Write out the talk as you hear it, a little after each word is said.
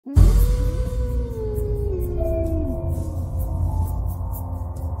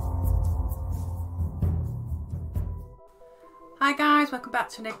Hi guys, welcome back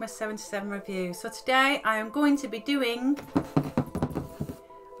to Enigma 77 review. So today I am going to be doing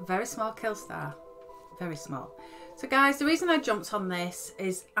a very small Killstar. Very small. So guys, the reason I jumped on this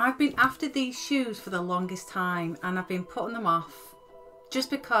is I've been after these shoes for the longest time and I've been putting them off just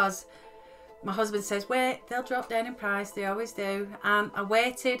because my husband says, wait, they'll drop down in price, they always do. And I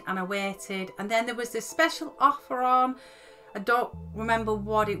waited and I waited, and then there was this special offer on. I don't remember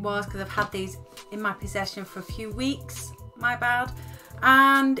what it was because I've had these in my possession for a few weeks, my bad.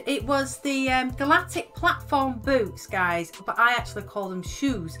 And it was the Galactic platform boots, guys, but I actually call them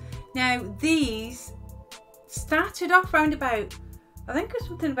shoes. Now these started off around about, I think it's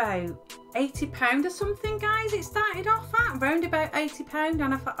something about £80 or something, guys. It started off at around about £80,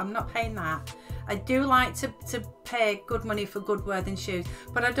 and I thought, I'm not paying that. I do like to pay good money for good worthing shoes,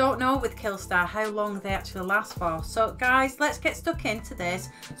 but I don't know with Killstar how long they actually last for. So guys, let's get stuck into this.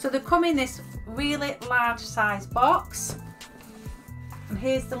 So they come in this really large size box, and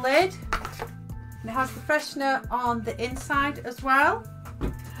here's the lid, and it has the freshener on the inside as well.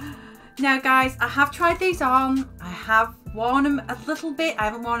 Now guys, I have tried these on. I have worn them a little bit. I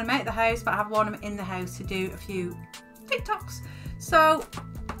haven't worn them out of the house, but I have worn them in the house to do a few TikToks. So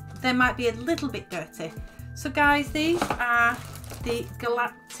they might be a little bit dirty. So guys, these are the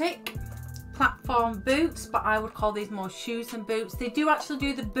Galactic platform boots, but I would call these more shoes than boots. They do actually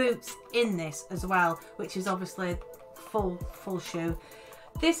do the boots in this as well, which is obviously full shoe.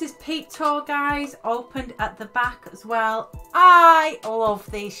 This is peep toe, guys, opened at the back as well. I love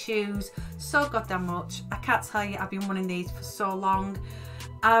these shoes so goddamn much. I can't tell you, I've been wanting these for so long.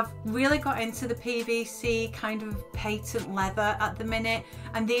 I've really got into the PVC kind of patent leather at the minute,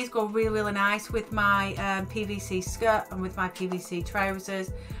 and these go really nice with my PVC skirt and with my PVC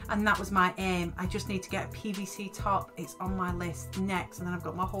trousers, and that was my aim. I just need to get a PVC top. It's on my list next, and then I've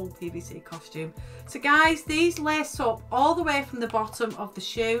got my whole PVC costume. So guys, these lace up all the way from the bottom of the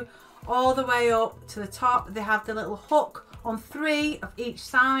shoe all the way up to the top. They have the little hook on 3 of each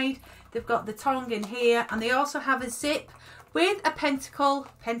side. They've got the tongue in here, and they also have a zip with a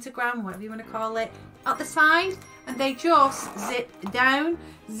pentagram, whatever you want to call it, at the side, and they just zip down.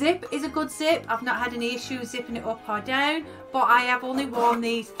 Zip is a good zip. I've not had any issues zipping it up or down, but I have only worn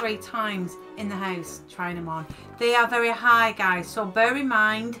these 3 times in the house trying them on. They are very high, guys, so bear in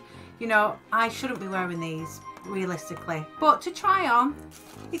mind, you know, I shouldn't be wearing these realistically, but to try on,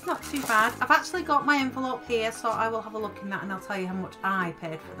 it's not too bad. I've actually got my envelope here, so I will have a look in that and I'll tell you how much I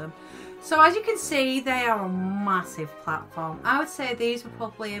paid for them. So as you can see, they are a massive platform. I would say these were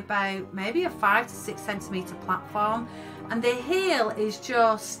probably about maybe a 5 to 6 centimetre platform, and the heel is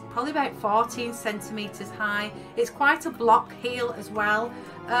just probably about 14 centimetres high. It's quite a block heel as well.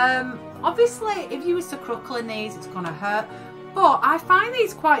 Obviously if you was to cruckle in these, it's going to hurt, but I find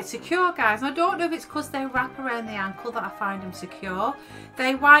these quite secure, guys, and I don't know if it's because they wrap around the ankle that I find them secure.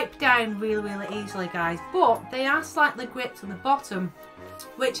 They wipe down really easily, guys, but they are slightly gripped on the bottom,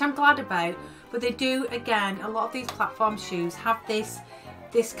 which I'm glad about. But they do, again, a lot of these platform shoes have this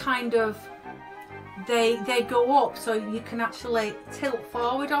kind of, they go up so you can actually tilt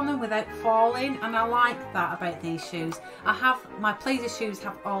forward on them without falling, and I like that about these shoes. I have my pleaser shoes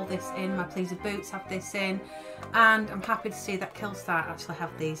have all this in, my pleaser boots have this in, and I'm happy to see that Killstar actually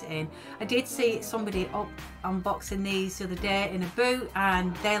have these in. I did see somebody unboxing these the other day in a boot,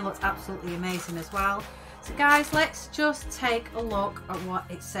 and they looked absolutely amazing as well. So guys, let's just take a look at what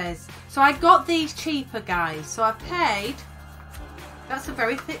it says. So I got these cheaper, guys. So I paid, that's a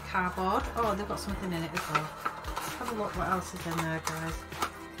very thick cardboard. Oh, they've got something in it as well. Let's have a look what else is in there, guys.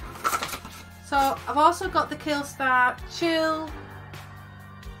 So I've also got the Killstar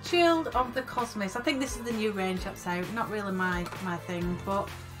Chilled of the Cosmos. I think this is the new range that's out. Not really my thing, but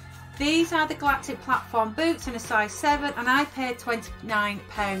these are the Galactic platform boots in a size 7, and I paid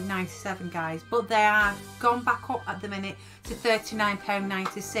 £29.97, guys, but they are gone back up at the minute to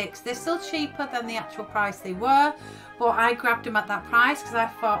 £39.96. They're still cheaper than the actual price they were, but I grabbed them at that price because I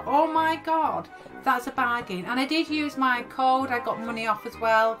thought, oh my god, that's a bargain. And I did use my code. I got money off as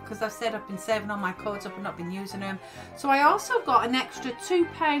well because I've said I've been saving all my codes up and not been using them. So I also got an extra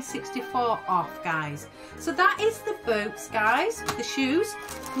 £2.64 off, guys. So that is the boots, guys, the shoes.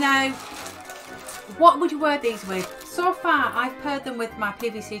 Now, what would you wear these with? So far, I've paired them with my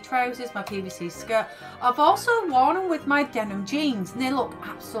PVC trousers, my PVC skirt. I've also worn them with my denim jeans, and they look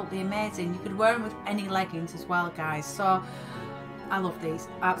absolutely amazing. You could wear them with any leggings as well, guys. So I love these,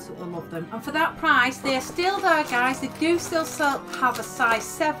 absolutely love them. And for that price, they are still there, guys. They do still have a size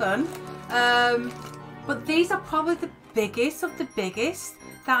 7, but these are probably the biggest of the biggest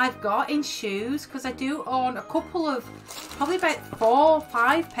that I've got in shoes, because I do own a couple of, probably about 4 or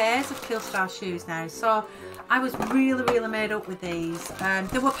 5 pairs of Killstar shoes now. So I was really made up with these.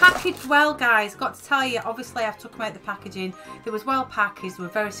 They were packaged well, guys. Got to tell you, obviously I've took them out the packaging. They was well packaged, they were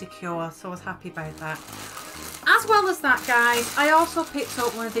very secure, so I was happy about that. As well as that, guys, I also picked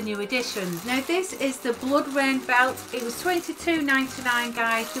up one of the new editions. Now this is the Blood Rain belt. It was $22.99,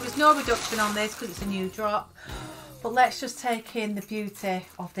 guys. There was no reduction on this because it's a new drop. But let's just take in the beauty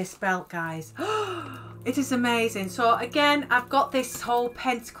of this belt, guys. It is amazing. So again, I've got this whole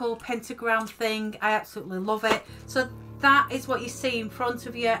pentagram thing. I absolutely love it. So that is what you see in front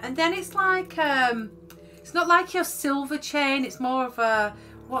of you. And then it's like, it's not like your silver chain. It's more of a,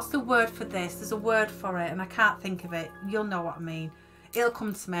 what's the word for this? There's a word for it and I can't think of it. You'll know what I mean. It'll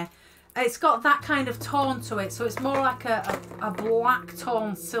come to me. It's got that kind of tone to it, so it's more like a black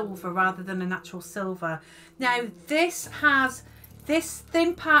tone silver rather than a natural silver. Now this has this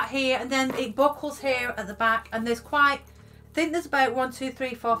thin part here, and then it buckles here at the back, and there's quite, I think there's about 1, 2,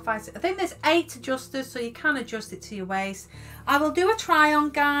 3, 4, 5, 6, I think there's 8 adjusters, so you can adjust it to your waist. I will do a try on,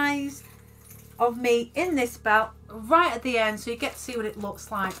 guys, of me in this belt right at the end, so you get to see what it looks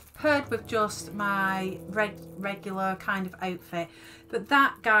like paired with just my regular kind of outfit. But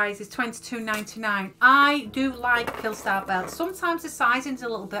that, guys, is $22.99. I do like Killstar belts. Sometimes the sizing's a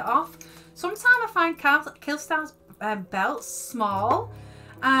little bit off. Sometimes I find Killstar's belts small,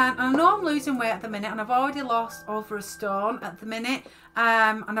 and I know I'm losing weight at the minute, and I've already lost over a stone at the minute,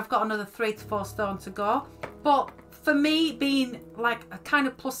 and I've got another 3 to 4 stone to go. But for me, being like a kind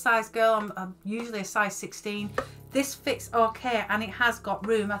of plus size girl, I'm usually a size 16, this fits okay, and it has got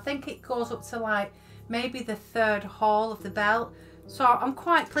room. I think it goes up to like maybe the 3rd hole of the belt, so I'm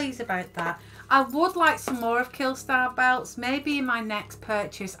quite pleased about that. I would like some more of Killstar belts. Maybe in my next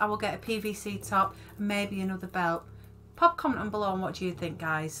purchase I will get a PVC top and maybe another belt. Pop a comment on below on what do you think,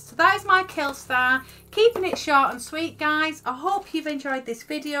 guys. So that is my Killstar. Keeping it short and sweet, guys. I hope you've enjoyed this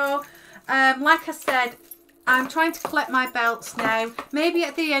video. Like I said, I'm trying to collect my belts now. Maybe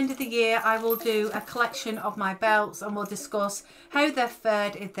at the end of the year I will do a collection of my belts and we'll discuss how they're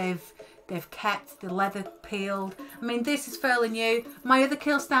fared, if they've kept the leather peeled. I mean, this is fairly new. My other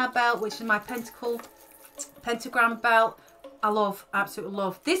Killstar belt, which is my pentagram belt, I love, absolutely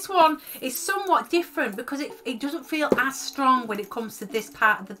love. This one is somewhat different because it doesn't feel as strong when it comes to this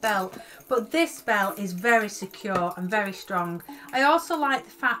part of the belt, but this belt is very secure and very strong. I also like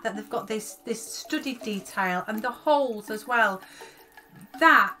the fact that they've got this studded detail and the holes as well.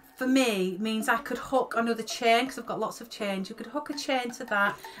 That for me means I could hook another chain, because I've got lots of chains. You could hook a chain to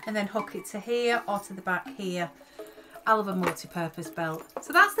that and then hook it to here or to the back here. I love a multi-purpose belt.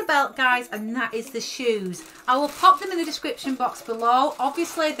 So that's the belt, guys, and that is the shoes. I will pop them in the description box below.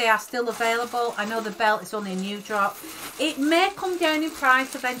 Obviously they are still available. I know the belt is only a new drop. It may come down in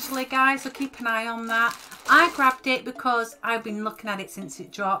price eventually, guys, so keep an eye on that. I grabbed it because I've been looking at it since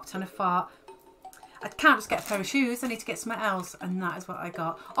it dropped, and I thought, I can't just get a pair of shoes, I need to get something else, and that is what I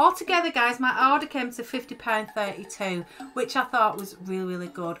got. Altogether, guys, my order came to £50.32, which I thought was really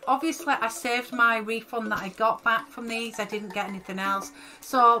good. Obviously, I saved my refund that I got back from these. I didn't get anything else,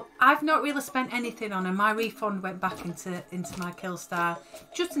 so I've not really spent anything on them. My refund went back into my Killstar,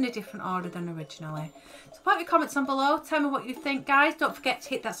 just in a different order than originally. So put your comments on below, tell me what you think, guys. Don't forget to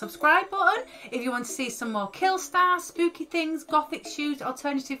hit that subscribe button if you want to see some more Killstar, spooky things, Gothic shoes,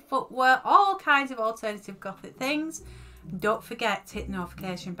 alternative footwear, all kinds of alternative Gothic things. Don't forget to hit the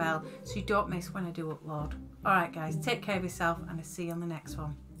notification bell so you don't miss when I do upload. Alright, guys, take care of yourself, and I'll see you on the next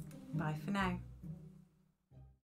one. Bye for now.